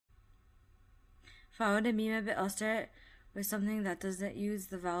If I want to meme a bit, I'll start with something that doesn't use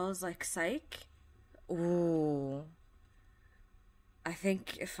the vowels like psych. Ooh. I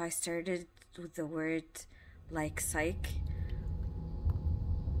think if I started with the word like psych,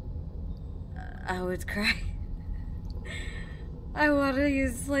 I would cry. I want to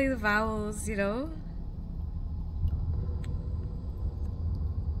use like the vowels, you know?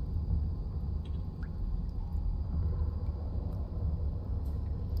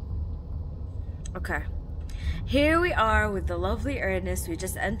 Okay. Here we are with the lovely Ernest. We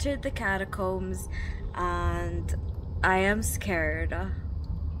just entered the catacombs and I am scared.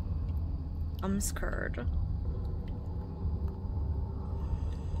 I'm scared.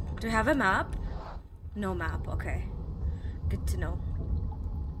 Do we have a map? No map, okay. Good to know.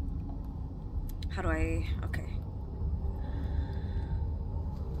 How do I... okay.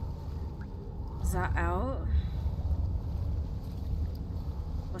 Is that out?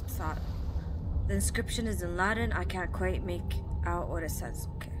 What's that? The inscription is in Latin. I can't quite make out what it says.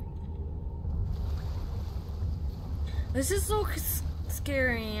 Okay. This is so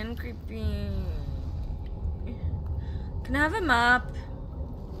scary and creepy. Can I have a map?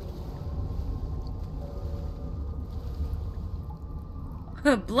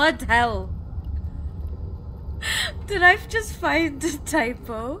 Blood hell. Did I just find a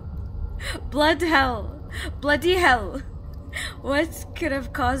typo? Blood hell. Bloody hell. What could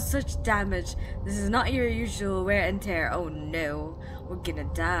have caused such damage? This is not your usual wear and tear. Oh no. We're gonna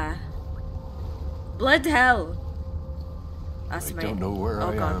die. Blood hell. That's I don't know where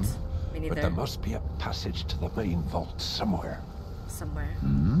I am, Me neither. but there must be a passage to the main vault somewhere. Somewhere.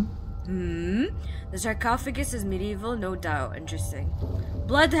 Hmm? The sarcophagus is medieval, no doubt. Interesting.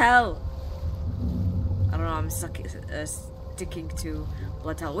 Blood hell. I don't know, I'm sticking to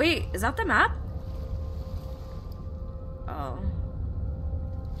blood hell. Wait, is that the map? Oh.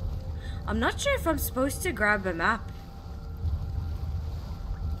 I'm not sure if I'm supposed to grab a map.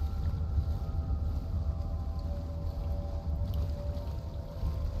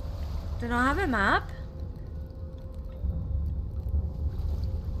 Do not have a map?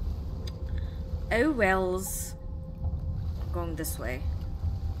 Oh wells. Going this way.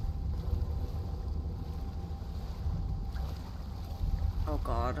 Oh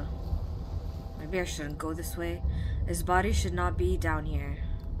god. Maybe I shouldn't go this way. His body should not be down here.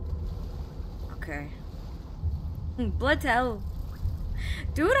 Okay. Blood hell.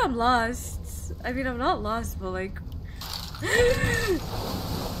 Dude, I'm lost. I mean, I'm not lost, but like...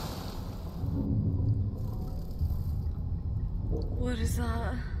 What is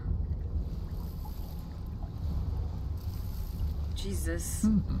that? Jesus.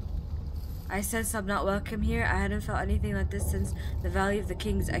 I sense I'm not welcome here. I hadn't felt anything like this since the Valley of the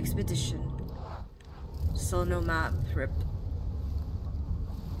King's expedition. Still no map. Rip.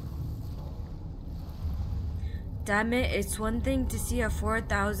 Damn it, it's one thing to see a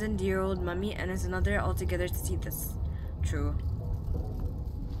 4,000-year-old mummy and it's another altogether to see this. True.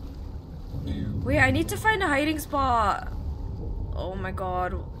 Wait, I need to find a hiding spot. Oh my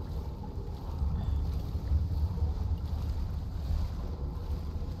god.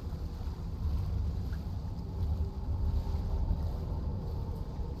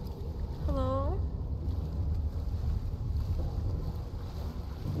 Hello?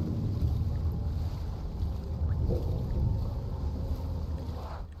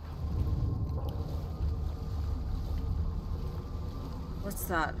 What's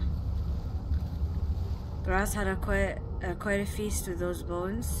that? Grass had quite a feast with those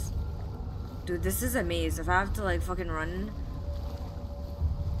bones. Dude, this is a maze. If I have to like fucking run.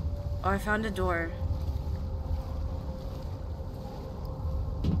 Oh, I found a door.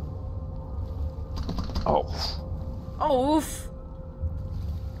 Oh. Oh, oof.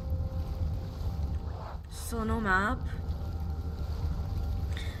 So no map.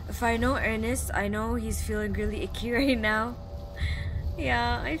 If I know Ernest, I know he's feeling really icky right now.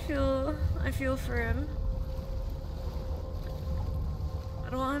 Yeah, I feel for him. I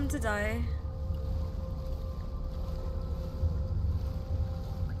don't want him to die.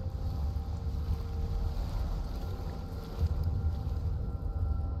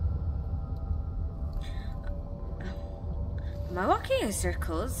 Am I walking in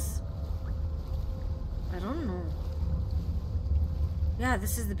circles? I don't know. Yeah,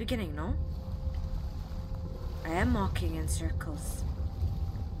 this is the beginning, no? I am walking in circles.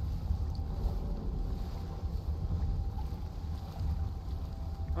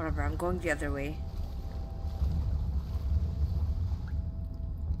 Whatever, I'm going the other way.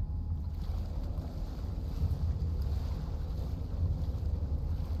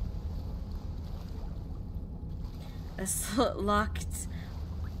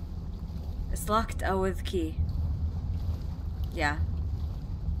 It's It's locked out with key. Yeah.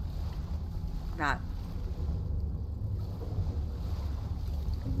 That.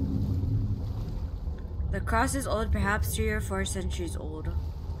 The cross is old, perhaps 3 or 4 centuries old.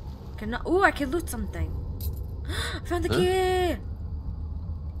 Ooh, I can loot something. Found the key!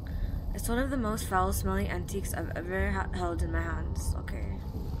 It's one of the most foul-smelling antiques I've ever held in my hands. Okay.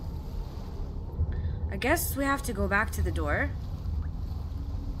 I guess we have to go back to the door.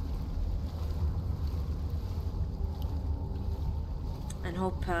 And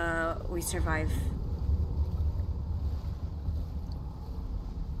hope we survive.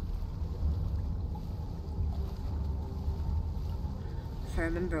 If I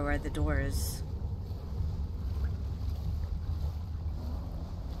remember where the door is.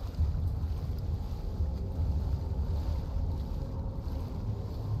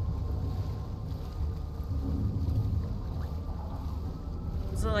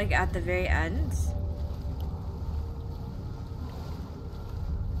 Is it like at the very end?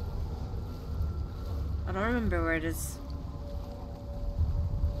 I don't remember where it is.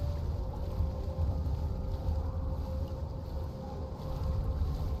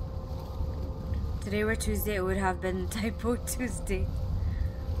 Today were Tuesday, it would have been Typo Tuesday.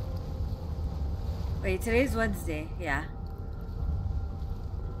 Wait, today's Wednesday, yeah.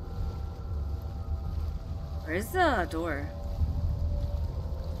 Where's the door?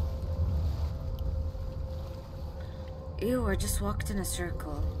 Ew, I just walked in a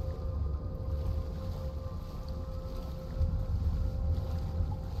circle.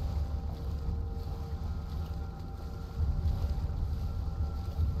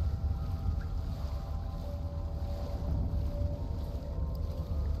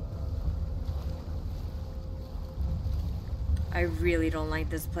 I really don't like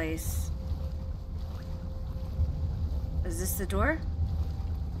this place. Is this the door?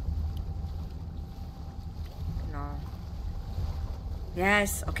 No.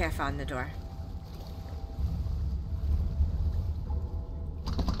 Yes. Okay, I found the door.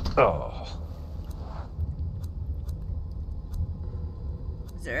 Oh.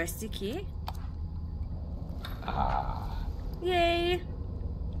 Is there a rusty key? Ah. Yay!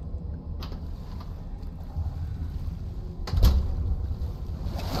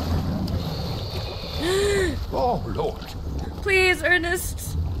 Oh, Lord. Please,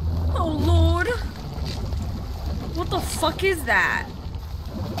 Ernest. Oh, Lord. What the fuck is that?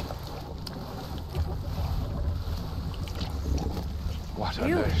 What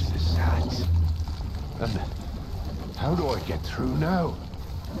on earth is that? And how do I get through now?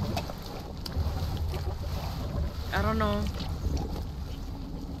 I don't know.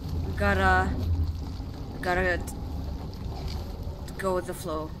 We gotta go with the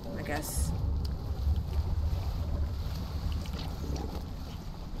flow, I guess.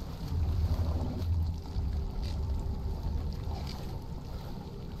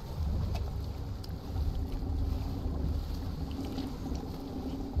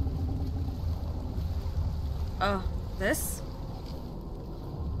 Oh, this?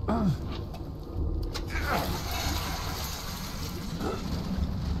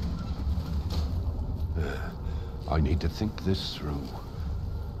 I need to think this through.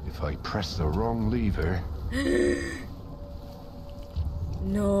 If I press the wrong lever...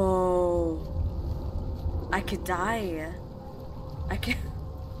 No. I could die. I can.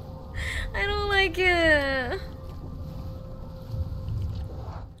 I don't like it.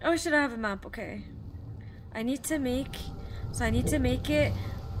 Oh, should I have a map? Okay. I need to make it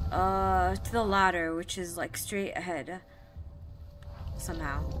to the ladder, which is like straight ahead.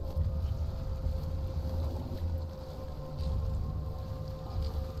 Somehow.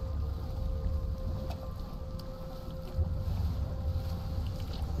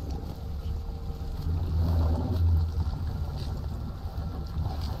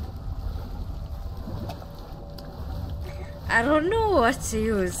 I don't know what to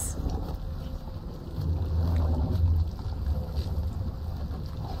use.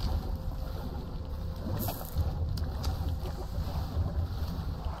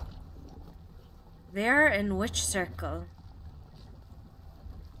 They are in which circle?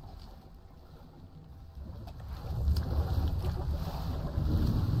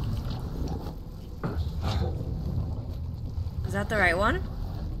 Is that the right one?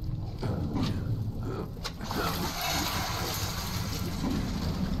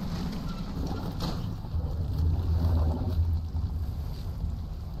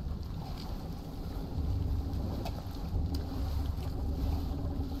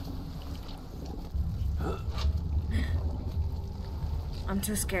 I'm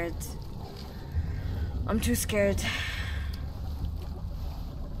too scared. I'm too scared.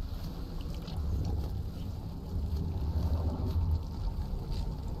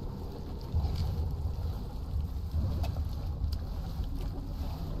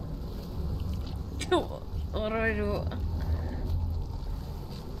 do I do?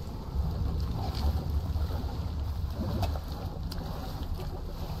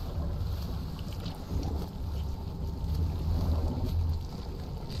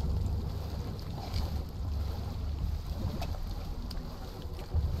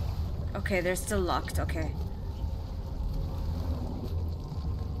 Okay, they're still locked, okay.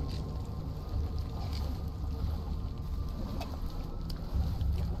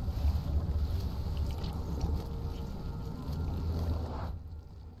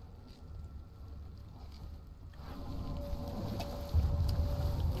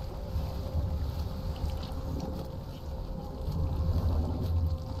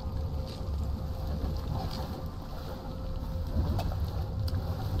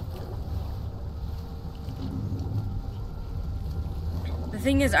 The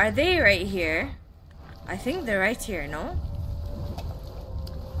thing is, are they right here? I think they're right here, no?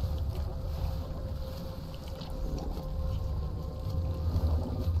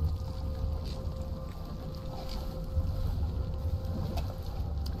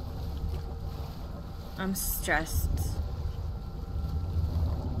 I'm stressed.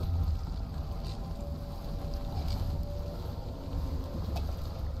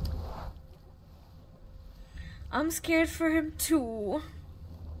 I'm scared for him too.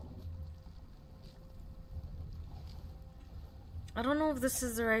 I don't know if this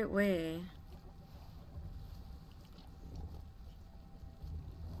is the right way.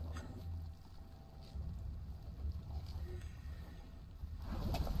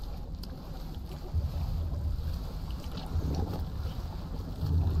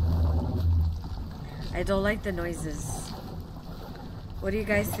 I don't like the noises. What do you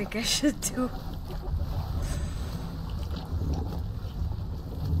guys think I should do?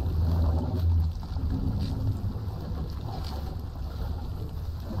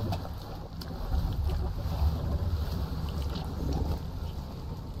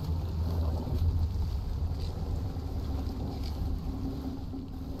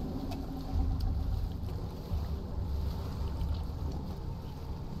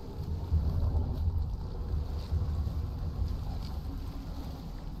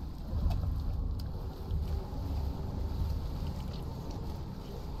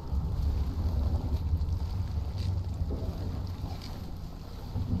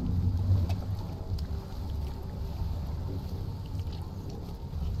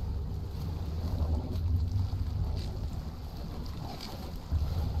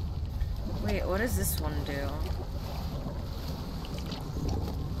 Wait, what does this one do?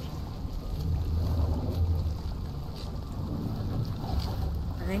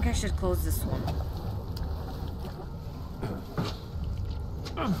 I think I should close this one.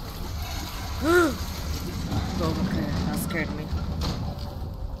 Oh, okay, that scared me.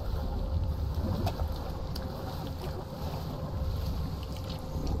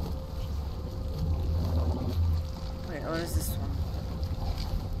 Wait, what is this one?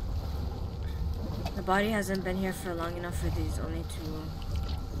 The body hasn't been here for long enough for these only two.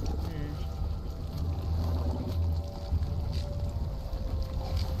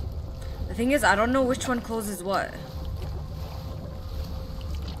 The thing is, I don't know which one closes what.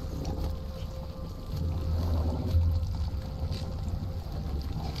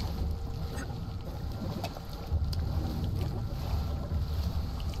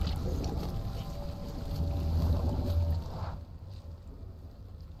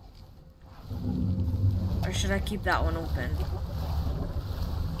 Or should I keep that one open?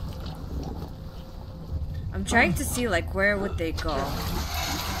 I'm trying to see, like, where would they go?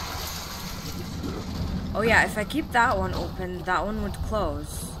 Oh yeah, if I keep that one open, that one would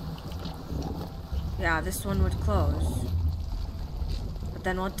close. Yeah, this one would close. But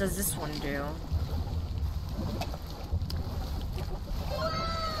then what does this one do?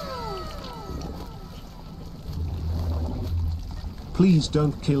 Please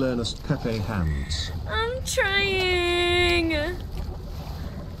don't kill Ernest Pepe Hands. I'm trying.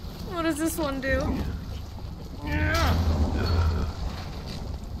 What does this one do?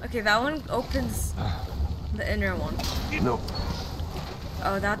 Okay, that one opens the inner one. Nope.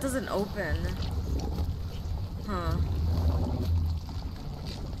 Oh, that doesn't open. Huh.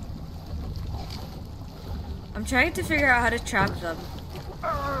 I'm trying to figure out how to trap them.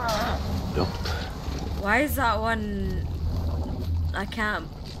 Nope. Why is that one... I can't...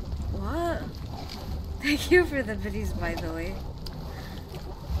 What? Thank you for the biddies, by the way.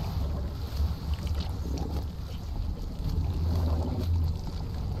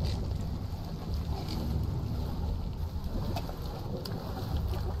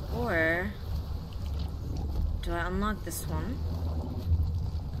 Or... do I unlock this one?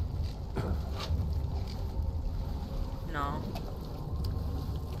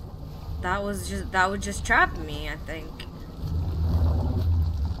 That would just trap me, I think.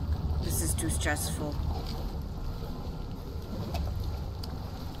 This is too stressful.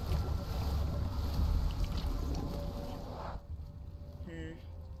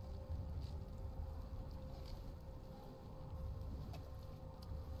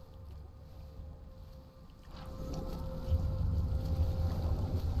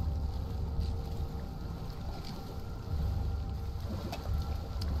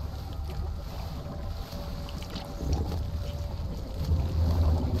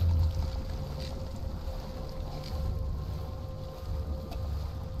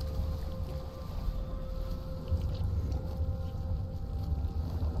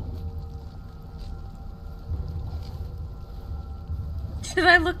 Should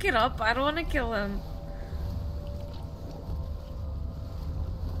I look it up? I don't want to kill him.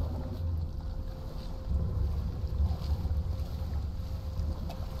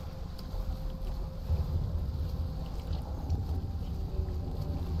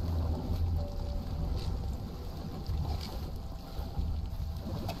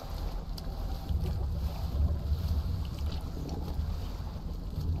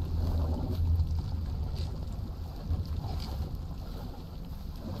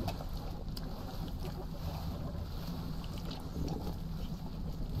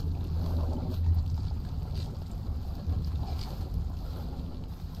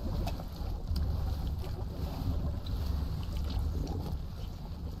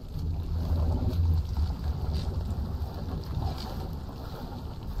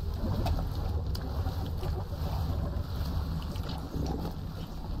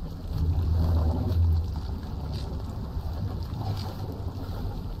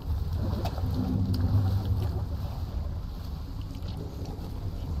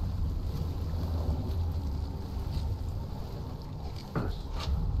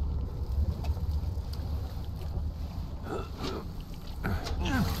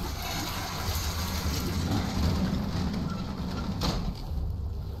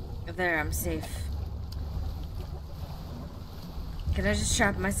 There, I'm safe. Can I just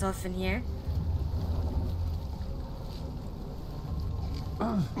trap myself in here?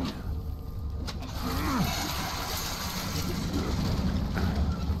 I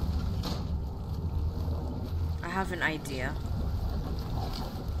have an idea.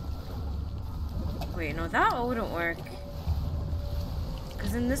 Wait, no, that wouldn't work.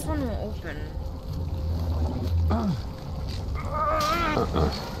 Because then this one will open.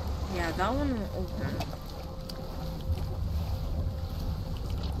 Yeah, that one will open.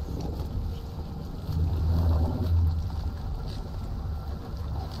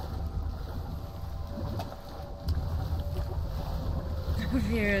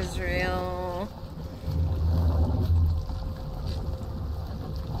 Fear is real.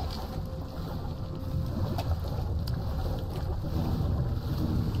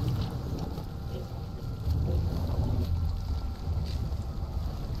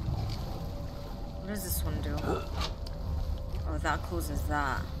 What does this one do? Oh, that closes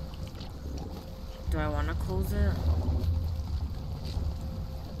that. Do I want to close it?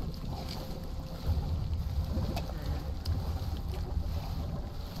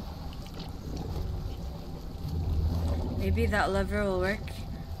 Maybe that lever will work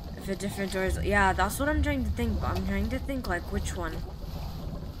if a different door is... Yeah, that's what I'm trying to think, but I'm trying to think, like, which one.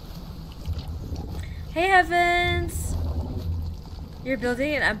 Hey, Heavens! You're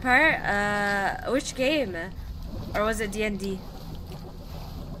building an empire? Which game? Or was it D&D?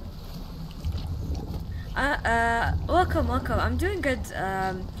 Welcome. I'm doing good.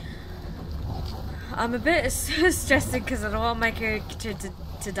 I'm a bit stressing because I don't want my character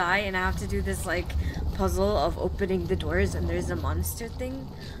to die, and I have to do this, like, puzzle of opening the doors, and there's a monster thing,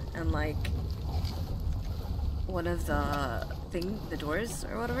 and, like, one of the doors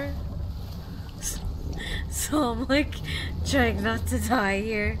or whatever. So I'm, like, trying not to die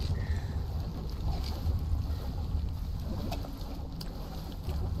here.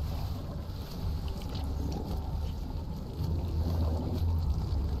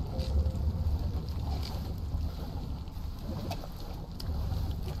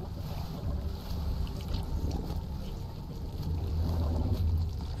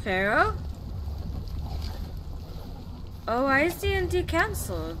 Pharaoh? Oh, why is D&D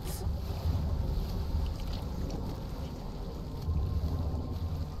cancelled?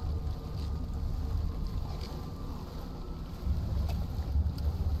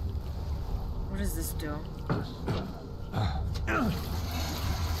 What does this do?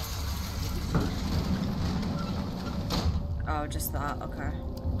 Oh, just that, okay.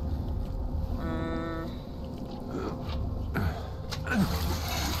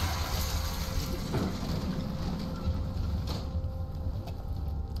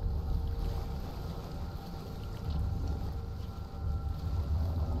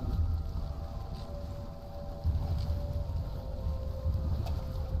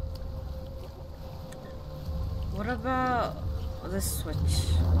 What about the switch?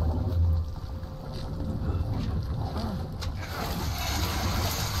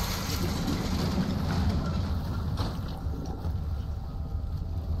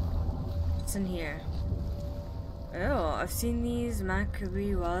 What's in here? Oh, I've seen these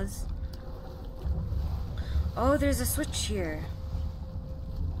Maccabi walls. Oh, there's a switch here.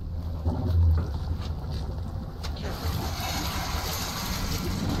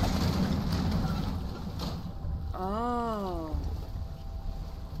 Oh.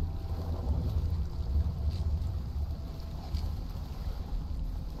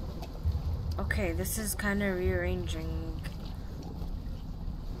 Okay, this is kind of rearranging.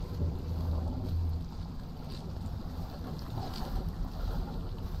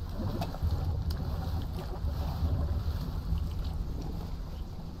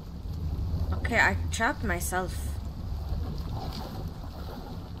 Okay, I trapped myself.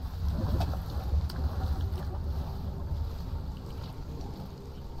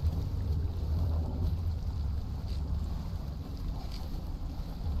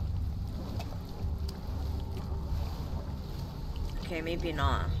 Okay, maybe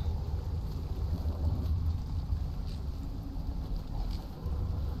not.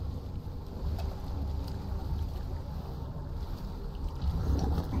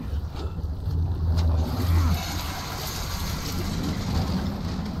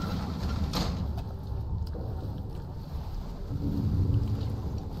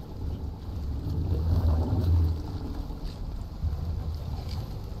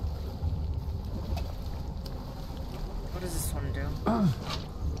 What does this one do?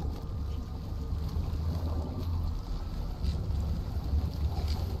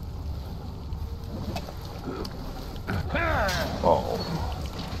 Oh.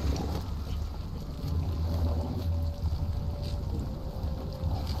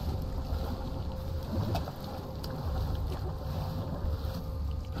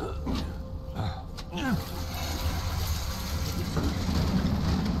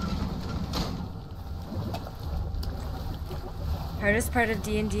 Hardest part of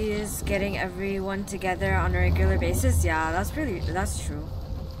D&D is getting everyone together on a regular basis. Yeah, that's true.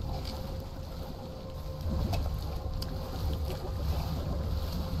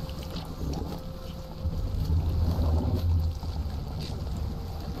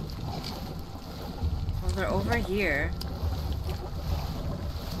 Well, they're over here.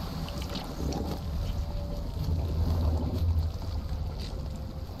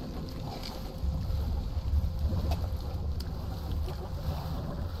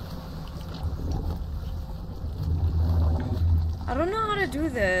 I don't know how to do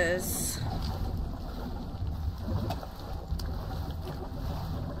this.